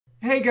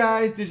Hey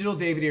guys, Digital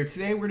David here.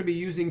 Today we're going to be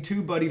using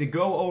TubeBuddy to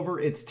go over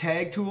its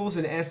tag tools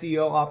and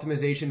SEO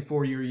optimization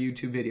for your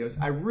YouTube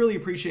videos. I really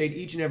appreciate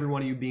each and every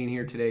one of you being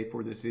here today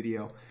for this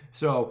video.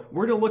 So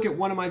we're going to look at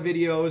one of my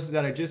videos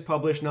that I just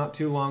published not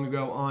too long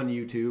ago on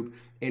YouTube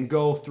and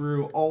go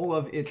through all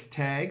of its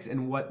tags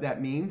and what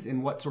that means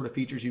and what sort of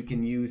features you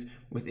can use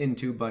within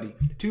TubeBuddy.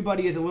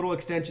 TubeBuddy is a little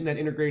extension that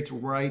integrates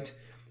right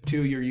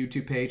to your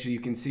YouTube page, so you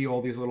can see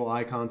all these little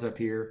icons up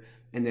here,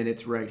 and then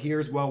it's right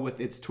here as well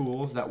with its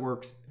tools that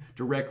works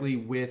directly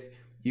with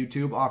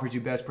YouTube, offers you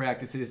best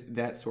practices,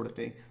 that sort of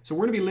thing. So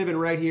we're going to be living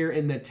right here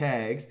in the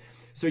tags.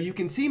 So you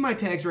can see my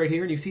tags right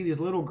here, and you see these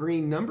little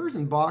green numbers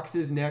and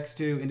boxes next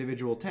to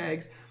individual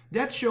tags.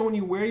 That's showing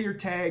you where your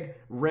tag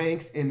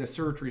ranks in the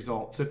search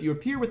results. So if you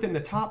appear within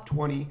the top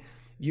 20,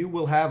 you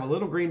will have a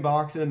little green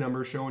box and a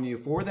number showing you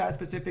for that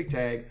specific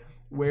tag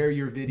where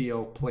your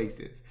video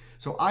places.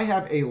 So I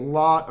have a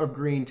lot of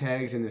green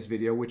tags in this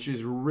video, which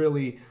is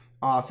really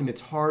awesome.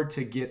 It's hard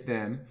to get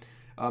them,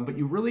 but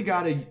you really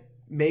got to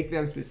make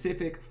them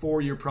specific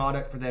for your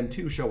product for them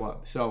to show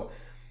up. So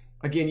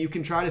again, you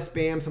can try to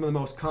spam some of the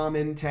most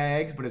common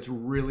tags, but it's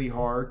really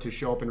hard to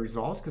show up in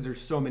results because there's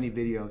so many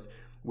videos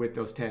with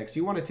those tags. So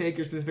you want to take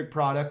your specific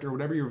product or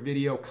whatever your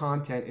video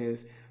content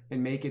is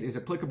and make it as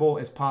applicable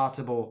as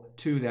possible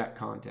to that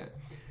content.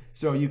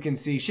 So you can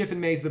see Schiff &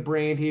 May's the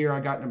brand here.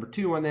 I got number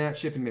 2 on that,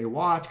 Schiff & May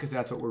Watch, because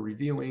that's what we're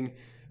reviewing.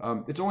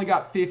 It's only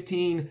got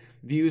 15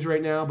 views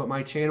right now, but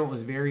my channel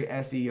is very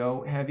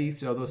SEO heavy,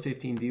 so those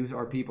 15 views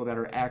are people that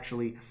are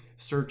actually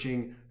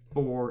searching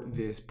for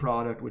this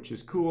product, which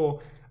is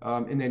cool.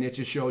 And then it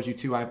just shows you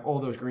too, I have all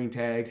those green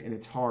tags, and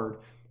it's hard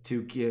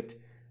to get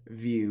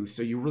views.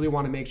 So you really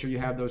want to make sure you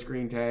have those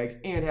green tags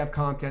and have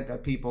content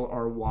that people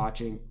are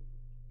watching.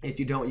 If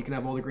you don't, you can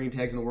have all the green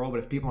tags in the world, but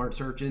if people aren't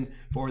searching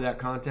for that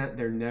content,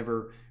 they're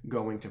never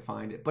going to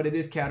find it. But it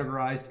is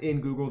categorized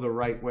in Google the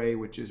right way,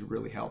 which is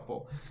really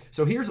helpful.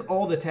 So here's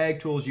all the tag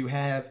tools you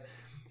have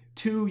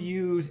to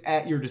use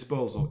at your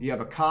disposal. You have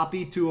a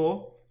copy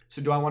tool.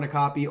 So do I want to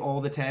copy all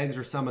the tags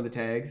or some of the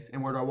tags?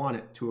 And where do I want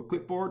it? To a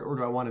clipboard, or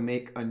do I want to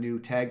make a new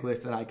tag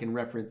list that I can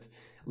reference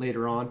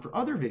later on for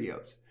other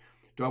videos?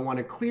 Do I want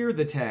to clear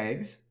the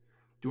tags?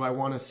 Do I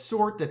want to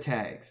sort the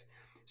tags?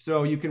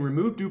 So you can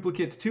remove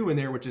duplicates too in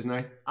there, which is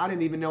nice. I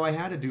didn't even know I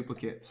had a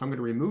duplicate. So I'm going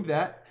to remove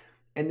that.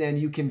 And then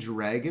you can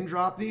drag and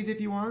drop these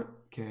if you want.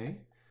 Okay,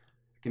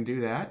 I can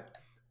do that.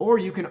 Or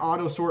you can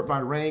auto sort by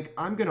rank.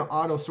 I'm going to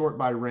auto sort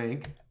by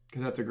rank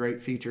because that's a great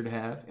feature to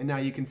have. And now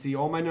you can see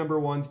all my number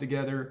 1s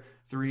together,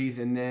 3s,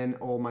 and then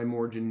all my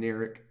more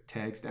generic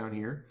tags down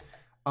here.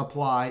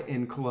 Apply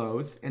and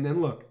close. And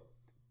then look,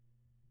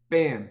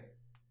 bam,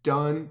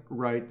 done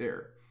right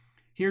there.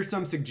 Here's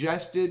some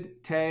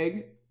suggested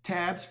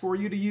tabs for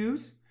you to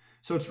use.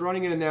 So it's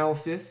running an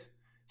analysis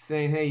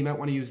saying, hey, you might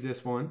want to use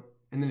this one.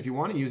 And then if you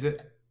want to use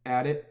it,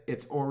 add it.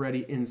 It's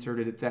already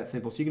inserted. It's that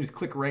simple. So you can just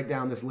click right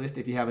down this list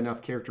if you have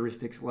enough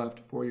characteristics left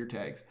for your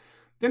tags.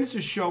 Then it's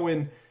just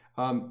showing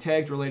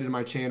tags related to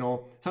my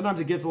channel. Sometimes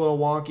it gets a little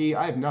wonky.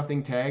 I have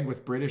nothing tagged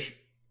with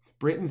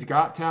Britain's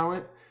Got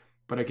Talent,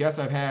 but I guess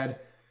I've had,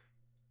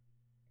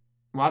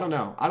 well, I don't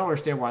know. I don't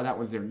understand why that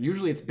one's there.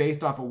 Usually it's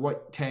based off of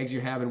what tags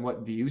you have and what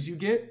views you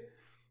get.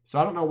 So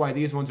I don't know why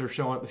these ones are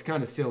showing up. It's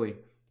kind of silly,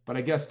 but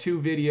I guess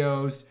 2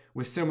 videos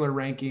with similar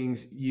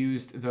rankings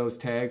used those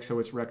tags, so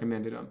it's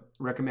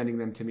recommending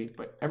them to me.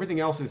 But everything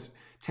else is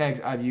tags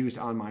I've used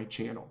on my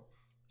channel.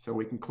 So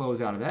we can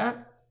close out of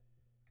that.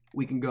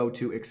 We can go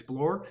to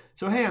explore.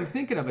 So hey, I'm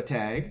thinking of a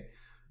tag,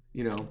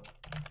 you know,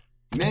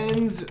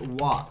 men's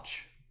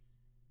watch.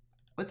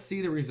 Let's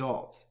see the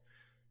results.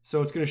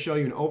 So it's going to show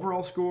you an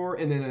overall score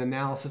and then an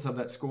analysis of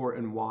that score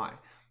and why.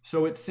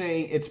 So it's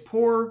saying it's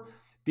poor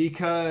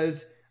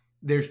because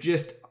there's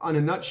just, on a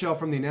nutshell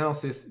from the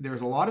analysis, there's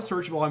a lot of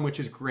search volume,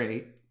 which is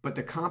great, but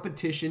the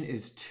competition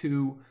is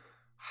too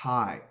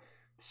high.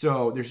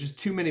 So there's just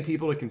too many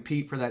people to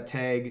compete for that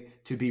tag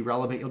to be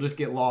relevant. You'll just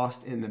get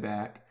lost in the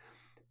back.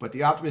 But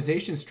the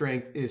optimization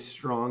strength is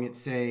strong.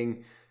 It's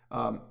saying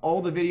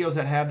all the videos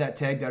that have that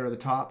tag that are the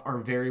top are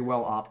very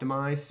well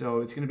optimized, so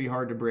it's going to be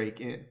hard to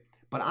break in.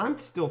 But I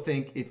still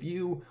think if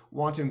you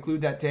want to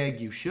include that tag,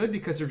 you should,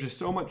 because there's just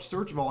so much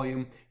search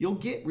volume. You'll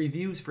get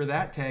reviews for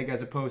that tag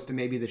as opposed to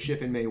maybe the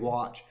Schiff & May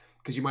Watch,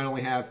 because you might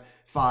only have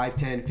 5,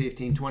 10,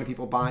 15, 20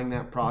 people buying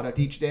that product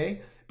each day,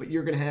 but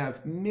you're going to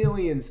have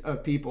millions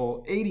of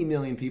people, 80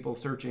 million people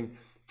searching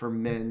for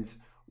men's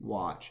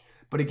watch.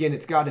 But again,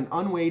 it's got an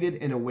unweighted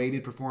and a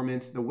weighted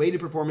performance. The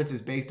weighted performance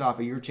is based off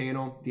of your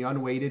channel. The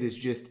unweighted is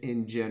just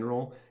in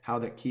general how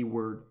that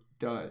keyword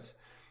does.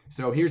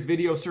 So here's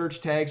video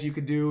search tags you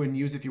could do and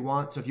use if you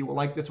want. So if you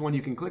like this one,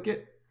 you can click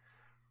it.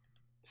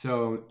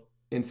 So,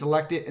 and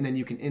select it, and then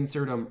you can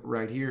insert them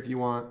right here if you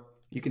want.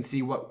 You can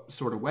see what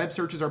sort of web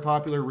searches are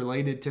popular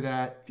related to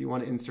that if you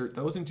want to insert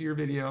those into your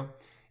video,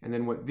 and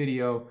then what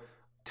video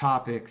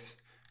topics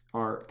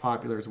are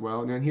popular as well.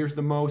 And then here's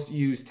the most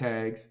used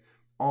tags,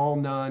 all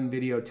none,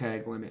 video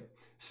tag limit.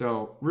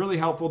 So really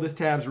helpful. This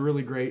tab's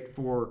really great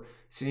for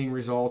seeing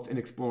results and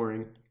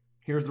exploring.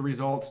 Here's the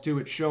results too.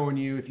 It's showing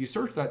you if you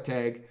search that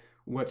tag,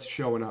 what's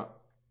showing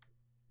up.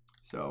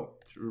 So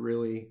it's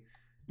really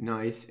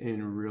nice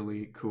and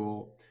really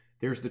cool.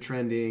 There's the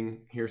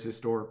trending, here's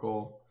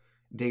historical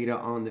data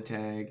on the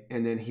tag,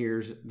 and then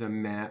here's the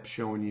map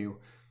showing you,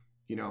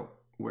 you know,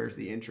 where's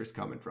the interest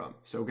coming from.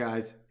 So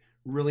guys,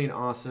 really an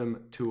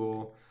awesome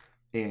tool,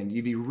 and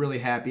you'd be really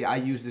happy. I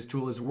use this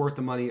tool. It's worth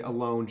the money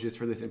alone just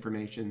for this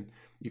information.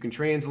 You can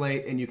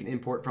translate and you can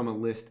import from a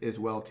list as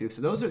well too.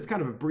 So those are, it's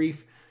kind of a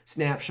brief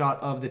snapshot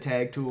of the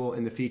tag tool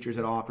and the features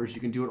it offers.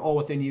 You can do it all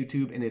within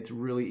YouTube, and it's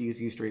really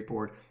easy and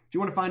straightforward. If you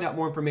want to find out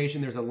more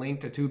information, there's a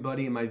link to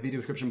TubeBuddy in my video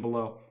description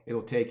below.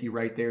 It'll take you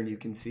right there, and you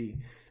can see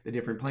the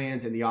different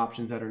plans and the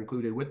options that are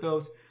included with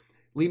those.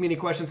 Leave me any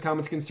questions,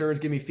 comments, concerns.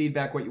 Give me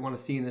feedback, what you want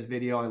to see in this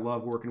video. I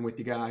love working with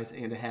you guys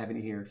and having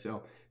you here.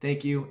 So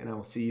thank you, and I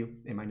will see you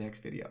in my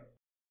next video.